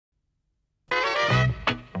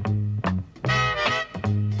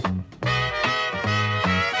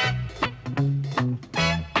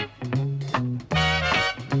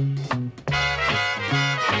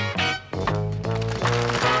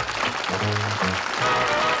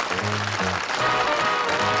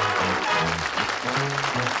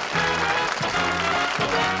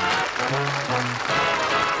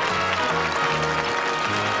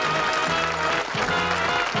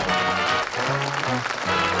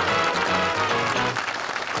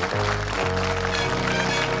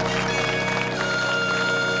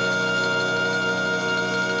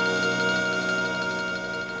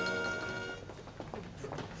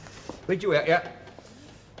Did you out yet?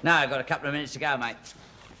 No, I've got a couple of minutes to go, mate.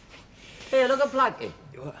 Here, look at Blakey.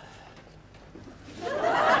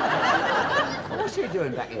 What's he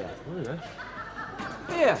doing back here? I don't know.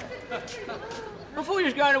 Here. I thought you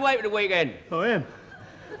was going away for the weekend. I am.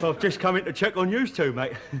 I've just come in to check on you two,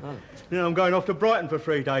 mate. Oh. Then I'm going off to Brighton for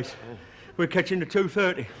 3 days. Oh. We're catching the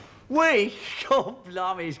 2:30. We? God,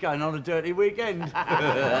 blimey, he's going on a dirty weekend.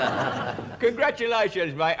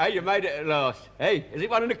 Congratulations, mate. Hey, you made it at last. Hey, is it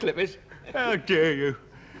one of the Clippers? How dare you?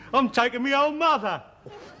 I'm taking me old mother.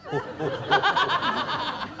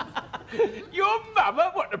 Your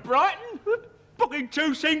mother? What, to Brighton? Booking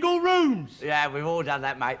 2 single rooms. Yeah, we've all done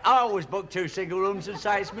that, mate. I always book 2 single rooms and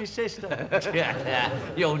say it's my sister.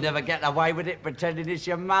 You'll never get away with it pretending it's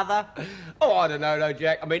your mother. Oh, I don't know, though,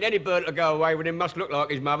 Jack. I mean, any bird that'll go away with him must look like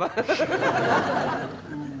his mother.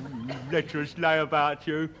 Lecherous lay about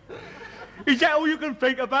you. Is that all you can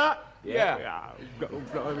think about? Yeah.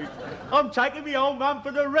 I'm taking me old mum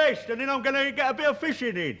for the rest, and then I'm going to get a bit of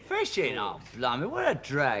fishing in. Fishing? Oh, blimey, what a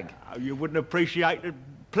drag. Oh, you wouldn't appreciate the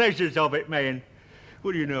pleasures of it, man.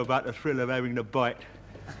 What do you know about the thrill of having the bite?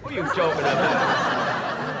 What are you talking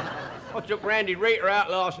about? I took Randy Rita out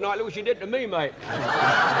last night. Look what she did to me, mate.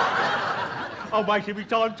 I'm wasting my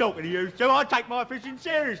time talking to you, so I take my fishing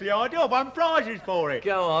seriously. I do. I've won prizes for it.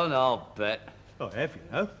 Go on, I'll bet. I have, you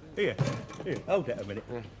know. Here, hold that a minute.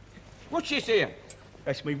 What's this here?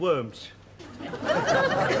 That's me worms.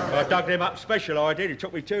 I dug them up special, I did. It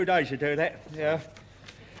took me 2 days to do that. Yeah.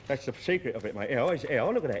 That's the secret of it, mate. Here,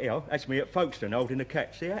 look at that, here. That's me at Folkestone holding the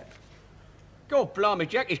cat, see that? God blimey,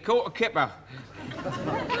 Jack, he's caught a kipper.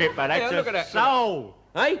 Kipper, that's look at that. soul.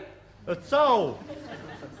 Hey? A soul.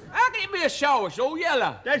 How can it be a soul? It's all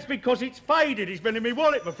yellow. That's because it's faded. It's been in my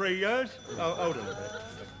wallet for 3 years. Oh, hold on a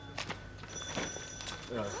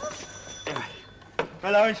minute.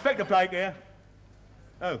 Hello, Inspector Blake here.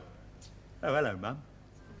 Oh, hello, Mum.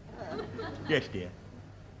 Yes, dear.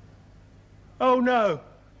 Oh, no.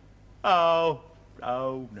 Oh,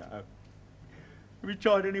 no. Have you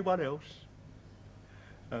tried anyone else?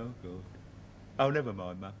 Oh, good. Oh, never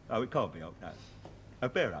mind, Mum. Oh, it can't be helped, no. Oh,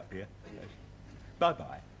 bear up, dear. Yes.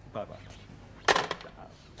 Bye-bye. Bye-bye.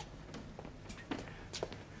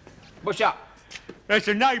 What's up? There's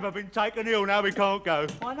a neighbour been taken ill, now we can't go.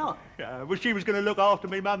 Why not? Well, she was going to look after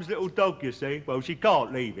me mum's little dog, you see. Well, she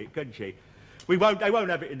can't leave it, can she? They won't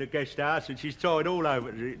have it in the guest house, and she's tied all over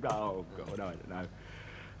it. Oh, God, I don't know.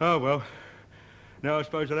 Oh, well, now I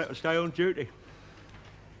suppose I'll have to stay on duty.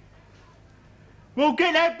 Well,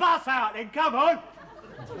 get that bus out then, come on!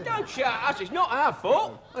 Don't shout at us, it's not our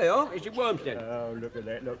fault. There you are, it's your worms then. Oh, look at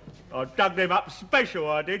that, look. I dug them up special,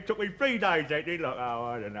 I did. Took me 3 days, that did. Look, oh,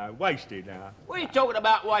 I don't know, wasted now. What are you talking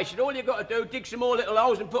about wasted? All you've got to do, dig some more little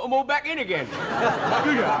holes and put them all back in again. Get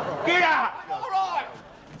out! Get out! All right!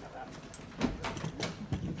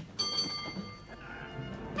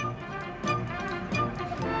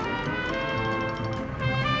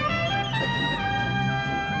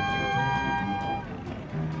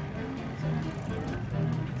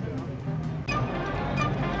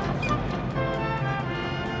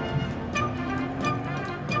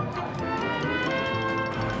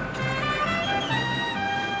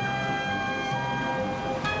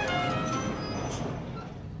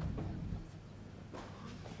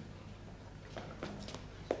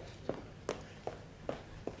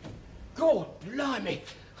 God, blimey.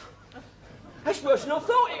 That's worse than I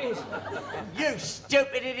thought it is. You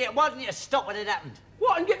stupid idiot. Why didn't you stop when it happened?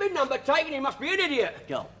 What, and get my number taken? He must be an idiot.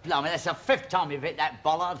 God, blimey, that's the 5th time you've hit that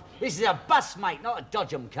bollard. This is a bus, mate, not a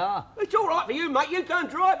Dodgem car. It's all right for you, mate. You don't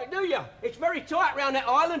drive it, do you? It's very tight round that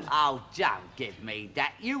island. Oh, don't give me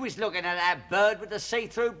that. You was looking at that bird with the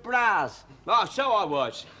see-through brows. Oh, so I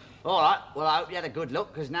was. All right, well, I hope you had a good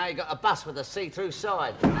look, because now you got a bus with a see-through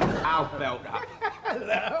side. I'll belt up.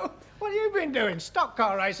 Hello. What have you been doing? Stock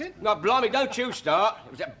car racing? No, blimey, don't you start. It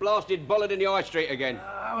was that blasted bollard in the High Street again.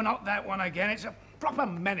 Oh, not that one again. It's a proper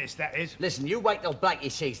menace, that is. Listen, you wait till Blakey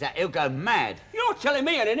sees that. He'll go mad. You're telling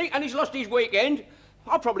me, ain't he? And he's lost his weekend.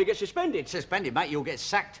 I'll probably get suspended. Suspended, mate. You'll get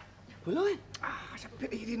sacked. Will I? Ah, it's a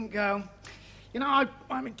pity he didn't go. You know,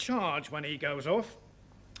 I'm in charge when he goes off.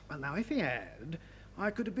 Well, now, if he had, I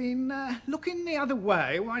could have been looking the other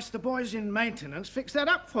way whilst the boys in maintenance fix that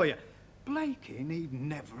up for you. Blakey need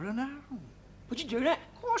never have known. Would you do that?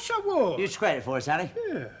 Of course I would. You square it for us, Harry?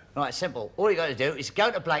 Yeah. Right, simple. All you got to do is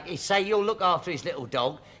go to Blakey, say you'll look after his little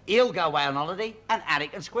dog, he'll go away on holiday, and Harry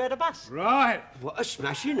can square the bus. Right. What a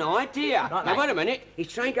smashing idea. Right, now, mate. wait a minute. His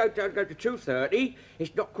train go to 2:30.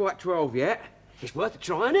 It's not quite 12 yet. It's worth a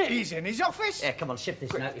try, isn't it? He's in his office. Yeah, come on, shift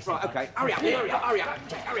this notice. Right, OK. Hurry up, hurry up, hurry up.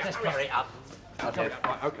 Just hurry it up. I'll do it.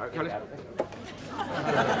 Right, OK, let's...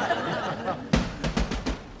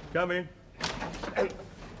 Come in.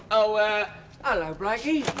 Oh, hello,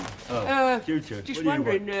 Blakey. Oh, you two. Just What do you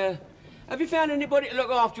wondering, have you found anybody to look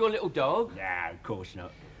after your little dog? Nah, of course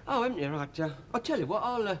not. Oh, haven't you? Right, I'll tell you what,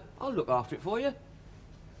 I'll look after it for you.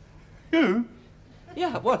 You?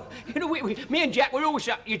 Yeah, well, you know, me and Jack, we're always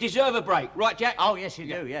up. You deserve a break, right, Jack? Oh, yes, you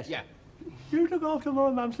do, yes. Yeah. You look after my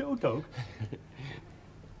mum's little dog?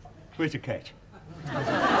 Where's the catch?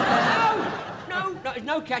 No, there's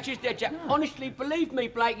no catches there, Jack. No. Honestly, believe me,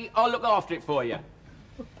 Blakey, I'll look after it for you.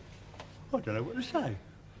 I don't know what to say.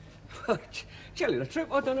 Tell you the truth,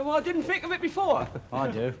 I don't know why I didn't think of it before. I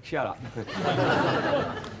do. Shut up.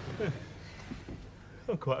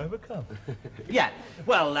 I'm quite overcome. Yeah,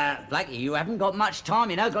 well, Blakey, you haven't got much time,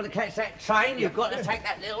 you know. Got to catch that train. You've got to take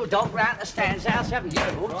that little dog round to Stan's house, haven't you?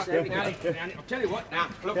 Oops, Right, there we now, go. now, I'll tell you what, now,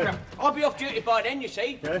 look, I'll be off duty by then, you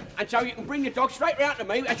see, and so you can bring your dog straight round to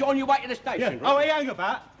me as you're on your way to the station. Yeah. Right? Oh, he hang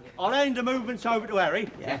about. I'll hand the movements over to Harry,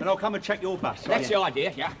 and I'll come and check your bus. That's the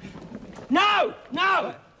idea, yeah. No,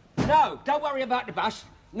 don't worry about the bus.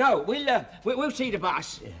 No, we'll see the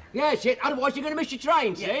bus. Yeah, that's it. Otherwise, you're going to miss your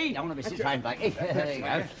train, see? I don't want to miss the train, Blakey. There you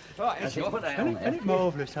go. Right, that's it. Put that on there. Isn't it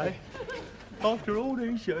marvellous, eh? After all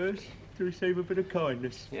these years, to receive a bit of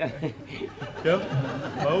kindness. Yeah.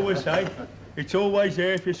 Yeah, I always say, it's always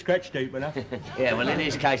there if you scratch deep enough. Yeah, well, in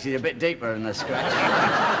this case, it's a bit deeper than the scratch.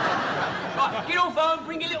 Right, get off home,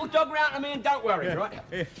 bring your little dog round to me and don't worry, right?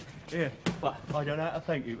 Yeah. But I don't know how to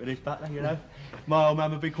thank you for this, Butler, you know. My old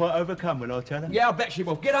mum would be quite overcome when I tell her. Yeah, I bet she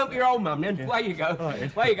will. Get home to your old mum, then. Yeah. Where you go. Right.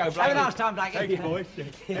 Where you go, Blakey. Have a nice time, Blakey. Thank you, boys.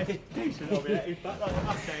 Decent of you, that is, Butler. I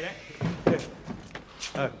must say that.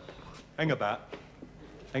 Oh, hang about.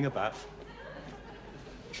 Hang about.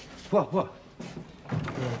 What?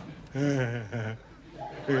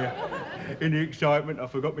 Yeah. In the excitement, I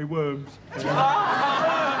forgot my worms. Can't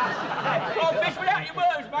fish without your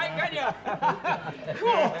worms, mate, can you?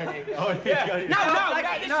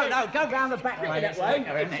 No, go round the back way. That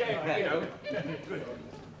way. You know.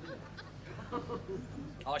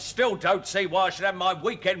 I still don't see why I should have my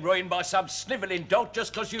weekend ruined by some snivelling dog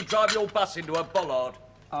just because you drive your bus into a bollard.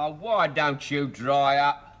 Oh, why don't you dry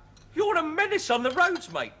up? You're a menace on the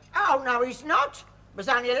roads, mate. Oh, no, he's not. It was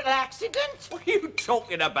only a little accident. What are you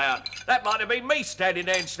talking about? That might have been me standing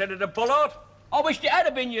there instead of the bollard. I wished it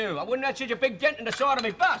had been you. I wouldn't have such a big dent in the side of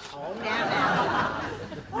my bus. Oh, now.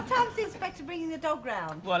 What time's the inspector bringing the dog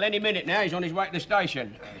round? Well, any minute now, he's on his way to the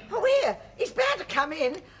station. Oh, here. He's bound to come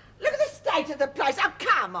in. Look at the state of the place. Oh,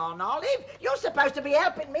 come on, Olive. You're supposed to be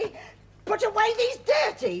helping me put away these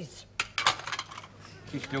dirties.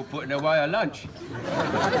 She's still putting away her lunch.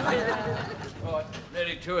 Right,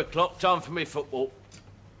 nearly 2 o'clock, time for me football.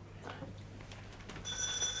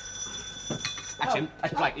 That's him.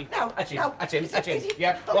 That's Blakey. No, that's him. no. That's him. That's him. Is it?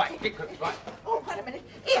 Yeah. Oh, Right. Right. Oh, wait a minute.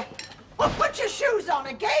 Here. Well, put your shoes on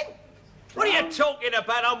again. What are you talking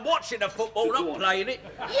about? I'm watching the football, not playing it.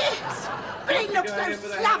 Yes. But he looks so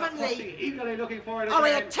slovenly. Eagerly looking for it. Oh,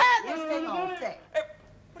 he'll turn this thing off there.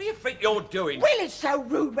 What do you think you're doing? Will, it's so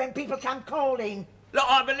rude when people come calling. Look,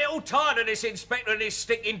 I'm a little tired of this inspector and his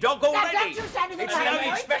stinking dog already. don't you say anything It's about the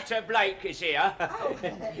it. Inspector Blake is here. Oh,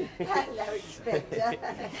 hello, Inspector.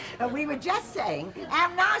 We were just saying how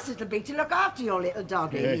nice it'll be to look after your little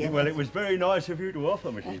doggy. Yeah, well, it was very nice of you to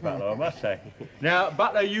offer, Mrs. Butler, I must say. Now,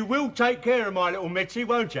 Butler, you will take care of my little Mitzi,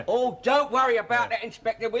 won't you? Oh, don't worry about that,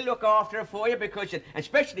 Inspector. We'll look after her for you because,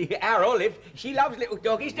 especially our Olive, she loves little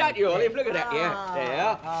doggies, don't you, Olive? Look at that, yeah.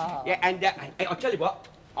 There. Yeah, and I'll tell you what,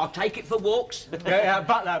 I'll take it for walks. Yeah,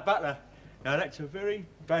 Butler. Now, that's a very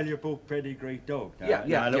valuable pedigree dog.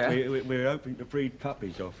 Now, look, we're hoping to breed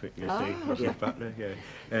puppies off it, you see, Mrs. Butler, yeah.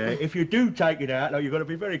 If you do take it out, you've got to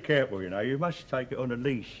be very careful, you know. You must take it on a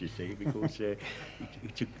leash, you see, because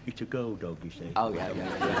it's a girl dog, you see. Oh, yeah.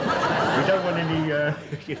 We don't want any,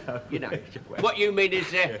 You know, what you mean is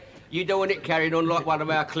you don't want it carried on like one of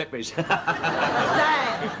our clippers.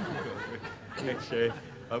 It's,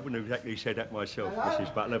 I wouldn't have exactly said that myself,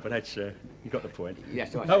 Mrs. Butler, but that's, you got the point.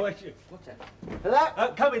 Yes, right. Oh, that's you. What's that?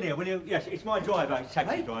 Hello? Come in here, will you? Yes, it's my driver, it's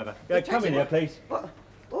taxi driver. Come in here, please. What?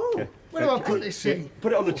 Oh, Where do I put this thing?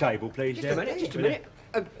 Put it on the table, please. Just a minute.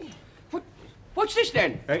 What's this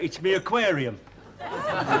then? It's me aquarium.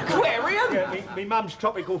 Aquarium? Yeah, me mum's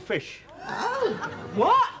tropical fish. oh.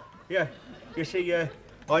 What? Yeah, you see,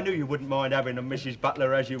 I knew you wouldn't mind having a Mrs.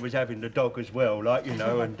 Butler as you was having the dog as well, like, you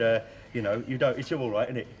know, and, you know, you don't, it's all right,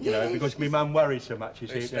 isn't it? You know, because me mum worries so much, you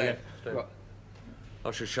see. Right. I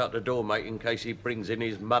should shut the door, mate, in case he brings in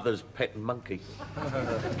his mother's pet monkey.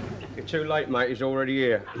 You're too late, mate. He's already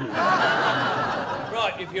here.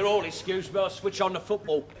 Right, if you're all excused me, I'll switch on the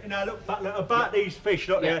football. Now, look, Butler, about these fish,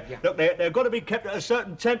 look, they've got to be kept at a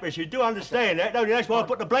certain temperature. You do understand that, don't you? That's why I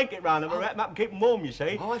put the blanket round them and wrap them up and keep them warm, you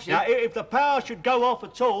see. Oh, I see. Now, if the power should go off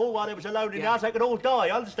at all while there was a load in the house, they could all die,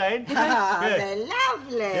 you understand? They're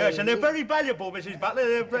lovely. Yes, and they're very valuable, Mrs. Butler.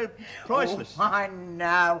 They're very priceless. Oh, I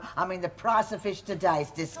know. I mean, the price of fish today is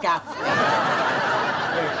disgusting.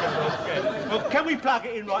 Well, can we plug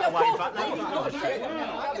it in right away, Butler?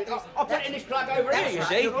 I'll put it in this plug over here, you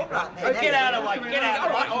see. Get out of the way, get out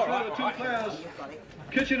of the way. All right. Two players.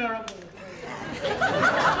 Kitchener.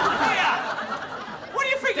 What do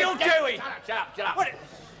you think you're doing? Shut up.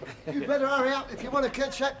 You better hurry up if you want to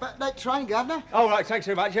catch that back late train, Governor. All right, thanks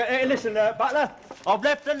very much. Listen, Butler, I've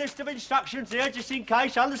left a list of instructions here just in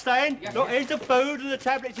case, understand? Look, here's the food and the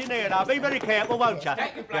tablets in here now. Be very careful, won't you?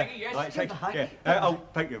 Thank you, Blackie, yes. Right, thanks.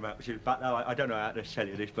 Thank you, Mrs. Butler. I don't know how to tell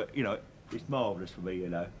you this, but, you know, it's marvellous for me, you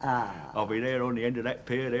know. I'll be there on the end of that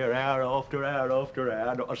pier there, hour after hour after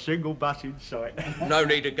hour, not a single bus in sight. No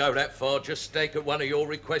need to go that far. Just stake at one of your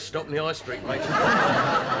request stop in the High Street, mate.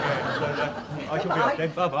 I shall be off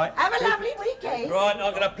then. Bye-bye. Have a lovely weekend. Right,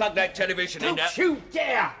 I'm going to plug that television in now. Don't you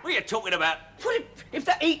dare! What are you talking about? If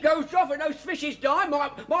the heat goes off and those fishes die, my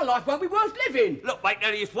life won't be worth living. Look, mate,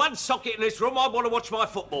 there is one socket in this room. I want to watch my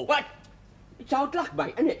football. What? It's hard luck,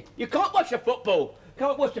 mate, isn't it? You can't watch the football.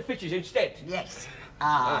 Can't watch the fishes instead. Yes.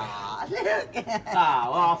 Look.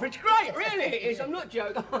 Arthur, it's great, really it is. I'm not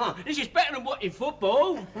joking. This is better than watching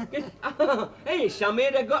football. Here's some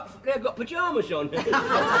here, they've got pyjamas on. Now,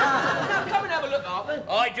 come and have a look, Arthur.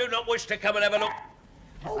 I do not wish to come and have a look.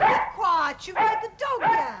 Oh, be quiet. You've let the dog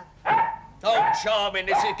out. Oh, charming.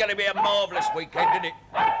 This is going to be a marvellous weekend, isn't it?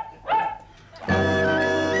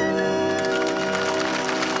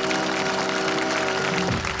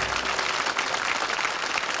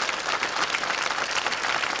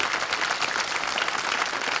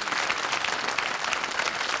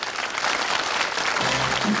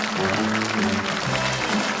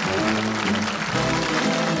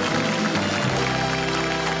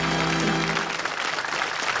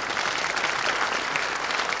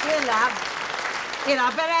 Here,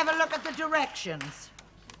 I better have a look at the directions.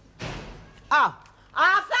 Oh,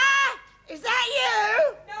 Arthur! Is that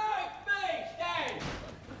you? No, it's me, Stan.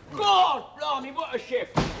 God, blimey, what a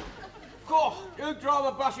shift. God, who drove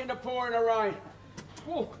a bus in the pouring rain?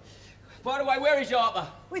 Oh. By the way, where is Arthur?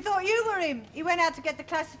 We thought you were him. He went out to get the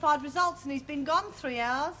classified results and he's been gone 3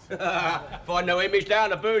 hours. If I know him, he's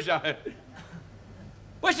down the boozer.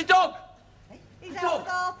 Where's the dog? He's out with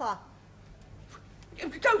Arthur.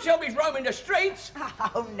 Don't tell me he's roaming the streets.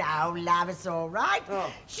 Oh, no, love, it's all right.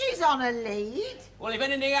 Oh. She's on a lead. Well, if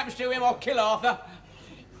anything happens to him, I'll kill Arthur.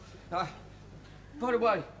 By the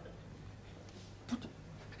way,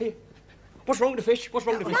 here, what's wrong with the fish? What's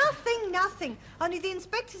wrong with the fish? Nothing. Only the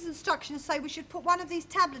inspector's instructions say we should put one of these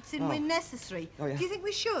tablets in when necessary. Oh, yeah. Do you think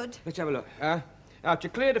we should? Let's have a look. To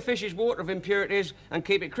clear the fish's water of impurities and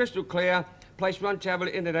keep it crystal clear, place one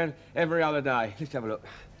tablet into them every other day. Let's have a look.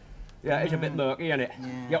 Yeah, it's a bit murky, isn't it?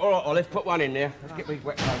 Yeah, all right, Olive, put one in there. Let's get these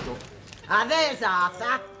wet clothes off. Ah, there's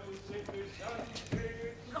Arthur.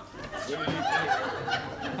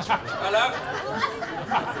 Hello?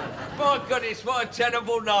 My goodness, what a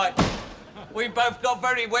terrible night. We both got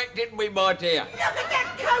very wet, didn't we, my dear? Look at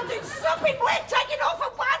that coat, it's sopping wet. Take it off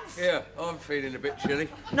at once. Yeah, I'm feeling a bit chilly.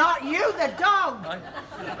 Not you, the dog.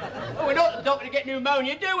 Oh, we're not the doctor to get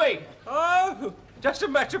pneumonia, do we? Oh,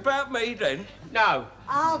 doesn't matter about me, then. No.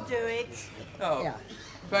 I'll do it. Oh, Yeah.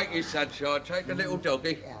 thank you, Sunshine. Take the little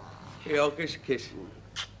doggy. Here, I'll give us a kiss.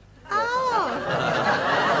 Oh.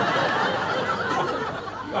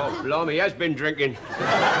 Oh, blimey, he has been drinking.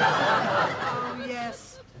 Oh,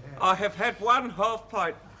 yes. I have had 1/2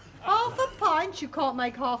 pint. Half a pint? You can't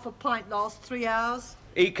make half a pint last 3 hours.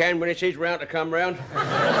 He can when it's his round to come round.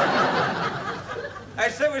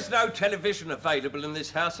 As there was no television available in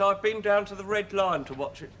this house, I've been down to the Red Lion to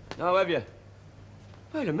watch it. Oh, have you?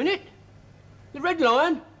 Wait a minute. The Red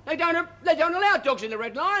Lion? They don't allow dogs in the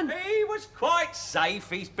Red Lion. He was quite safe.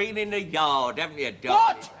 He's been in the yard, haven't you,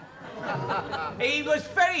 dog? What? He was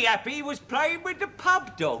very happy. He was playing with the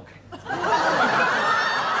pub dog. Not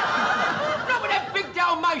with that big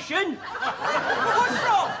Dalmatian. What's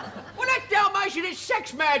wrong? Well, that Dalmatian is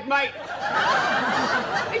sex mad, mate.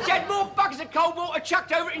 He's had more buckets of cold water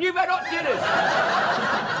chucked over it than you've had hot dinners.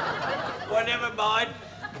 Well, never mind.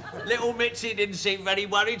 Little Mitzi didn't seem very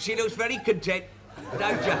worried. She looks very content,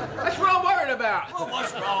 don't you? That's what I'm worried about. Well,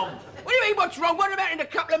 what's wrong? What do you mean, what's wrong? What about in a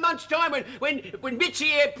couple of months' time when Mitzi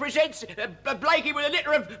here presents Blakey with a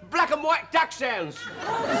litter of black and white dachshunds?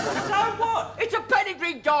 So what? It's a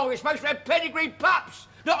pedigree dog. It's supposed to have pedigree pups,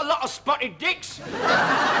 not a lot of spotted dicks. Yes,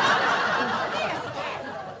 Dad.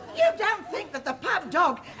 You don't think that the pub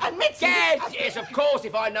dog and Mitzi... Yes, of course,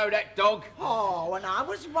 if I know that dog. Oh, and I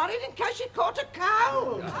was worried in case she caught a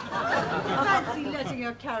cold. Fancy letting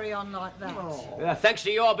her carry on like that. Thanks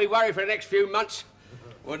to you, I'll be worried for the next few months.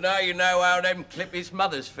 Well, now you know how them Clippy's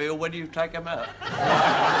mothers feel when you take them out.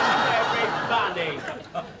 Very funny.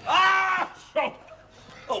 Ah!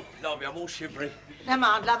 Oh, blimey, I'm all shivery. Never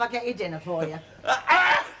mind, love, I'll get you dinner for you.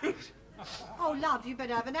 Oh, love, you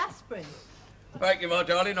better have an aspirin. Thank you, my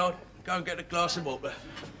darling. I'll go and get a glass of water.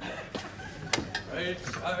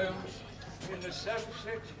 It's homes in the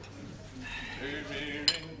sunset.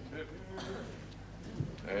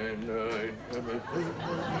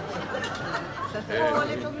 Poor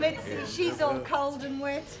little Mitzi, she's all cold and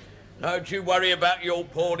wet. Don't you worry about your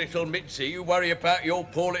poor little Mitzi. You worry about your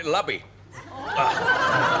poor little hubby.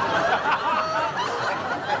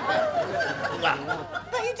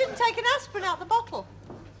 But you didn't take an aspirin out the bottle.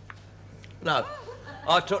 No.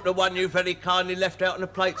 I took the one you very kindly left out on the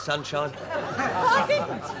plate, Sunshine. I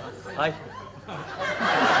didn't. Hey?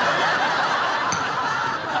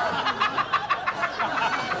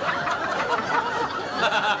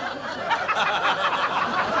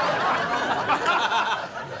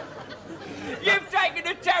 You've taken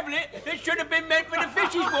a tablet that should have been meant for the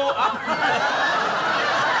fish's water.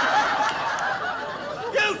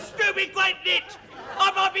 You stupid great nit!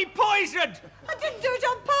 I might be poisoned! I didn't do it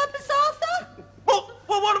on purpose, Arthur.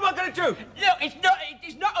 Well, what am I going to do? Look, it's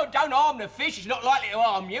not, oh, don't harm the fish. It's not likely to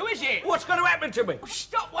harm you, is it? What's going to happen to me?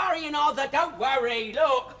 Stop worrying, Arthur. Don't worry.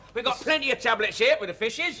 Look, we've got plenty of tablets here for the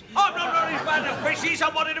fishes. I'm not worried about the fishies.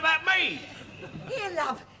 I'm worried about me. Here,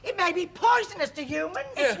 love, it may be poisonous to humans.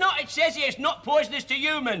 It's not, it says here, it's not poisonous to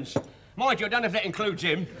humans. Mind you, I don't know if that includes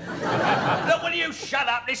him. Look, will you shut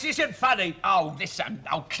up? This isn't funny. Oh,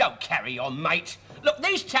 oh, don't carry on, mate. Look,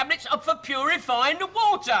 these tablets are for purifying the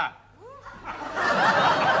water.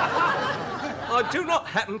 I do not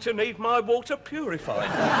happen to need my water purified.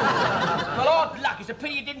 Well, odd luck. It's a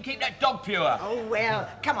pity you didn't keep that dog pure. Oh, well,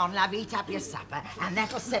 come on, love, eat up your supper, and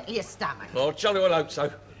that'll settle your stomach. Oh, jolly well hope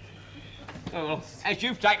so. Oh, well, as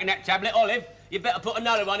you've taken that tablet, Olive, you better put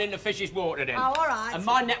another one in the fish's water then. Oh, all right. And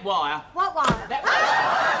mind that wire. What wire?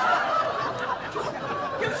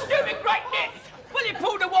 You stupid great net! Well, you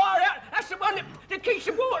pulled the wire out. That's the one that keeps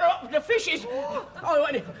the water up with the fishes. Oh,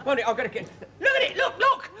 wait a minute. I've got to get... Look at it,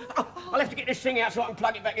 look! Oh, I'll have to get this thing out so I can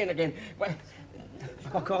plug it back in again. Wait.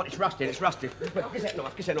 I can't, it's rusted. Wait, get that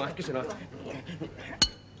knife.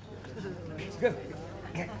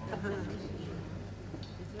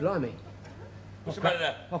 Blimey. What's the matter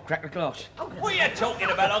there? I've cracked the glass. What are you talking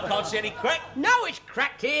about? I can't see any crack. No, it's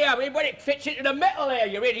cracked here. I mean, when it fits into the metal there,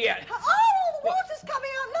 you idiot. Oh, the water's coming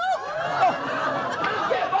out, look!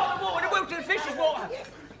 Get a bottle of water, the will to the fish's water.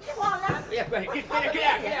 Come on, love. Yeah, get out.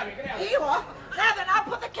 Here you are. Now then, I'll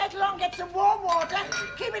put the kettle on, get some warm water,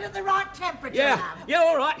 keep it at the right temperature, love. Yeah,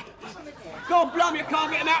 all right. Go on, Blum, you can't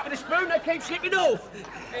get them out with a spoon, they keep slipping off.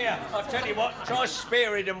 Here, I'll tell you what, try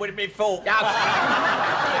spearing them with me fork.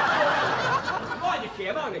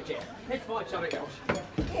 Mind the chair. Let's find something else.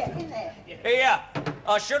 Here, in there. Here,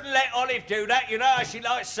 I shouldn't let Olive do that. You know how she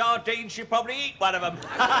likes sardines, she'll probably eat one of them.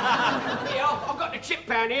 Here, I've got the chip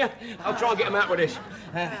pan here. I'll try and get them out with this.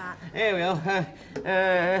 Here we are.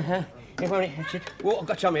 Oh, I've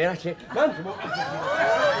got some here, that's it.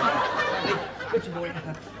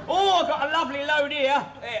 Oh, I've got a lovely load here.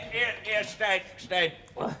 Here, Stan.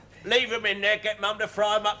 Leave them in there, get Mum to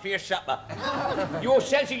fry them up for your supper. Your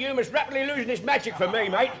sense of humour's rapidly losing its magic for me,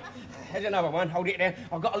 mate. Here's another one. Hold it there.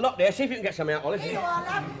 I've got a lot there. See if you can get some out, Olive. Here you are,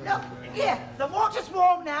 love. Look, here, the water's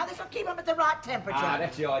warm now. This will keep them at the right temperature. Ah,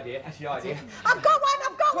 that's the idea. I've got one.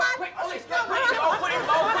 Quick, Olive, Go, quick, I'll put it in the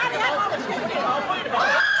bowl.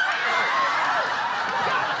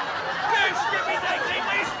 You stupid thing,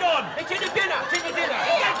 he's gone. It's in the dinner.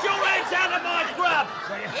 Get your hands out of my grub.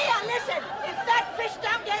 Here, listen. If that fish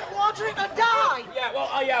don't get water, it'll die.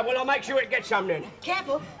 Yeah, well, I'll make sure it gets some then.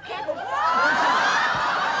 Careful.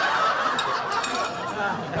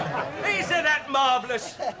 Isn't that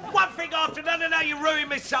marvellous? One thing after another, now you ruin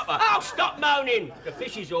my supper. Oh, stop moaning. The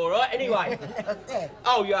fish is all right, anyway.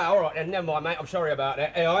 Oh, yeah, all right then. Never mind, mate. I'm sorry about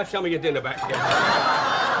that. I'll have some of your dinner back again.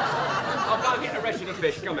 I'll go and get the rest of the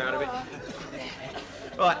fish. Come out of it.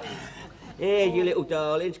 Right. Here, you little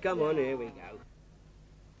darlings. Come on, here we go.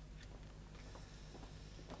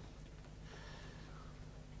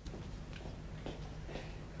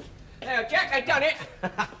 Now, Jack, they've done it.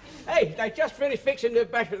 Hey, they just finished fixing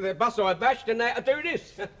the bus I bashed and they had to do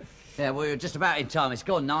this. Yeah, well, you're just about in time. It's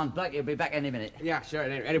gone 9. Blake, you'll be back any minute. Yeah, sure.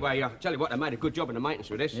 Anyway, tell you what, they made a good job in the maintenance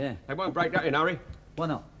with this. Yeah. They won't break that in a hurry. Why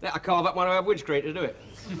not? Let her carve up one of our windscreen to do it.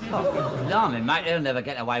 Oh, blimey, mate, they'll never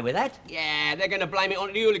get away with that. Yeah, they're going to blame it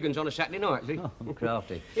on the hooligans on a Saturday night, see? Oh,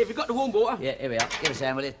 crafty. Have you got the warm water? Yeah, here we are. Give us a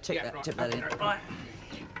hand with it. Tip that in. Right.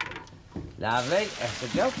 Lovely. That's the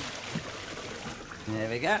job. There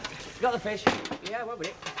we go. Got the fish? Yeah, one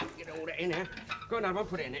minute. Get all that in there. Go on, one,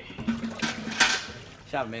 put it in there.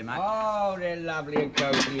 Shove them in, mate. Oh, they're lovely and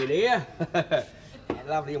cosy in here. They're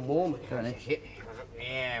lovely and warm. Go on, then.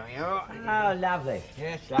 There we are. Oh, lovely.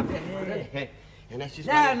 Yes, lovely. Yeah. And that's just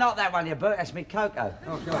No, not that one, you Bert. That's me cocoa.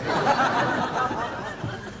 Oh, sorry.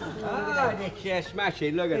 Oh, it's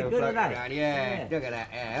smashing. Look at them Good, floating aren't they? around. Yeah, look at that.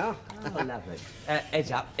 Yeah. Oh, lovely.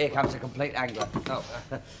 Heads up. Here comes a complete angler. Oh,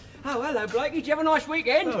 hello, Blakey. Did you have a nice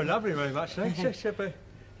weekend? Oh, lovely very much, thanks. Yes, but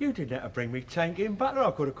you didn't have to bring me tank in butler.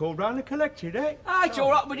 I could have called round and collected it. Oh, it's all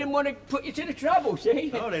right. We didn't want to put you to the trouble,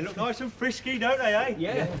 see? Oh, they look nice and frisky, don't they, eh?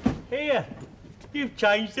 Yeah. Here, you've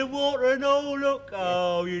changed the water and all, look.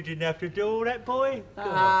 Oh, you didn't have to do all that, boy.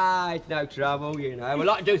 Ah, it's no trouble, you know. We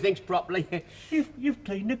like to do things properly. You've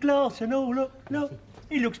cleaned the glass and all, look.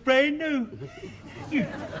 He looks brand new. You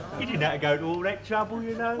didn't have to go to all that trouble,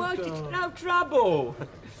 you know. Well, it's no trouble.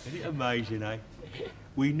 Isn't it amazing, eh?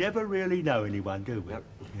 We never really know anyone, do we? You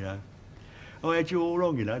know. I had you all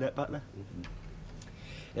wrong, you know, that butler.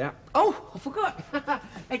 Yeah. Oh, I forgot.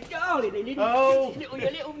 Hey, darling, Oh. your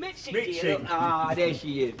little Mitzi. Mitzi. Ah, there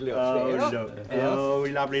she is. Look. Oh, there, look. Oh,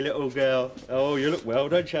 lovely little girl. Oh, you look well,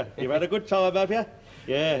 don't you? You've had a good time, have you?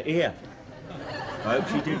 Yeah, here. I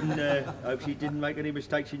hope she didn't make any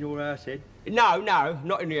mistakes in your house, Ed. No,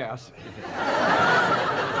 not in the house.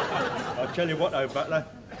 I'll tell you what, though, butler.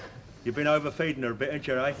 You've been overfeeding her a bit, haven't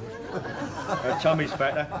you, eh? Her tummy's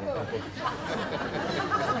fatter. A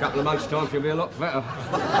couple of months' time, she'll be a lot fatter.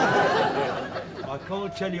 I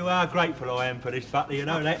can't tell you how grateful I am for this, butler, you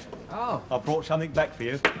know that? Oh. I brought something back for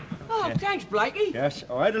you. Oh, yeah. Thanks, Blakey. Yes,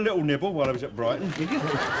 I had a little nibble while I was at Brighton. Did you?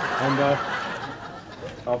 And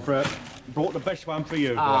I've brought the best one for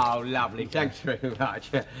you. Oh, lovely. Thanks very much.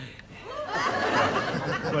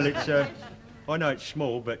 Well, it's... I know it's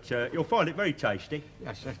small, but you'll find it very tasty.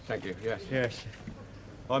 Yes, thank you, yes. Yes.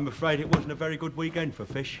 I'm afraid it wasn't a very good weekend for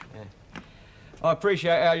fish. Yeah. I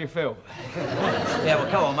appreciate how you feel. Yeah, well,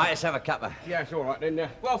 come on, mate. Let's have a cuppa. Yes, all right, then.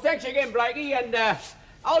 Well, thanks again, Blakey, and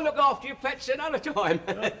I'll look after your pets another time.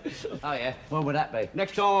 Oh, yeah? When would that be?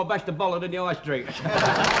 Next time I'll bash the bollard in the high street.